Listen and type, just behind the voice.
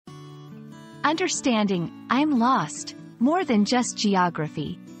Understanding, I'm lost, more than just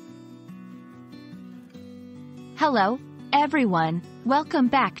geography. Hello, everyone, welcome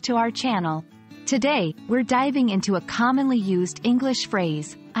back to our channel. Today, we're diving into a commonly used English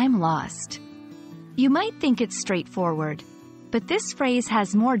phrase, I'm lost. You might think it's straightforward, but this phrase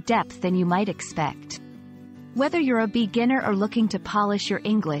has more depth than you might expect. Whether you're a beginner or looking to polish your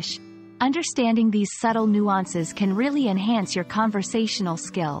English, understanding these subtle nuances can really enhance your conversational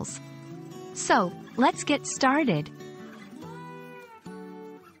skills. So, let's get started.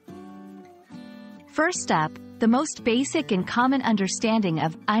 First up, the most basic and common understanding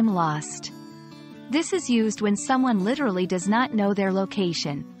of I'm lost. This is used when someone literally does not know their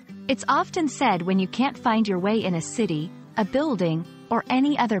location. It's often said when you can't find your way in a city, a building, or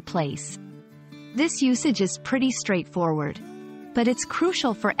any other place. This usage is pretty straightforward, but it's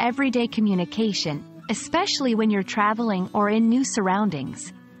crucial for everyday communication, especially when you're traveling or in new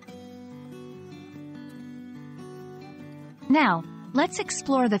surroundings. Now, let's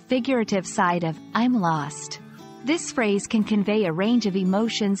explore the figurative side of I'm lost. This phrase can convey a range of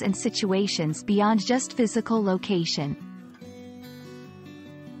emotions and situations beyond just physical location.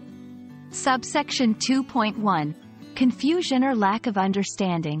 Subsection 2.1. Confusion or lack of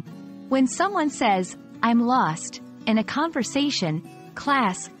understanding. When someone says, I'm lost, in a conversation,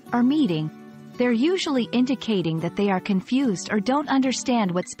 class, or meeting, they're usually indicating that they are confused or don't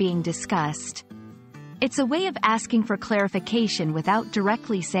understand what's being discussed. It's a way of asking for clarification without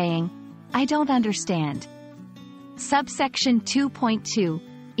directly saying, I don't understand. Subsection 2.2.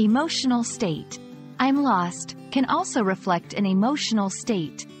 Emotional state. I'm lost can also reflect an emotional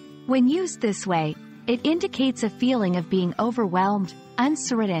state. When used this way, it indicates a feeling of being overwhelmed,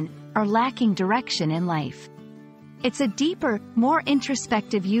 uncertain, or lacking direction in life. It's a deeper, more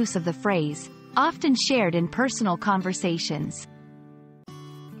introspective use of the phrase, often shared in personal conversations.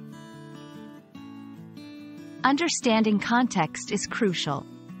 Understanding context is crucial.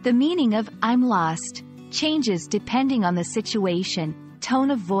 The meaning of I'm lost changes depending on the situation, tone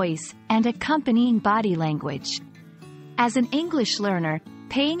of voice, and accompanying body language. As an English learner,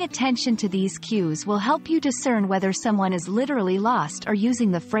 paying attention to these cues will help you discern whether someone is literally lost or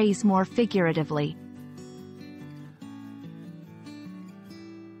using the phrase more figuratively.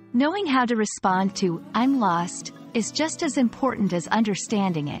 Knowing how to respond to I'm lost is just as important as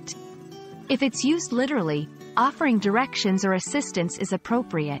understanding it. If it's used literally, offering directions or assistance is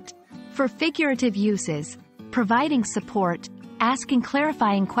appropriate. For figurative uses, providing support, asking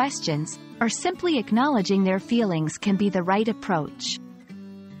clarifying questions, or simply acknowledging their feelings can be the right approach.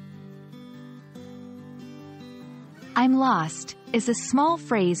 I'm lost is a small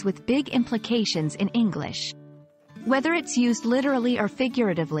phrase with big implications in English. Whether it's used literally or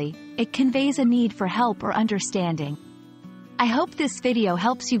figuratively, it conveys a need for help or understanding. I hope this video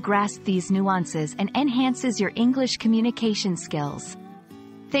helps you grasp these nuances and enhances your English communication skills.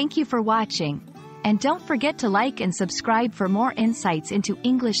 Thank you for watching, and don't forget to like and subscribe for more insights into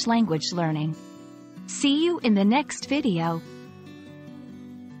English language learning. See you in the next video.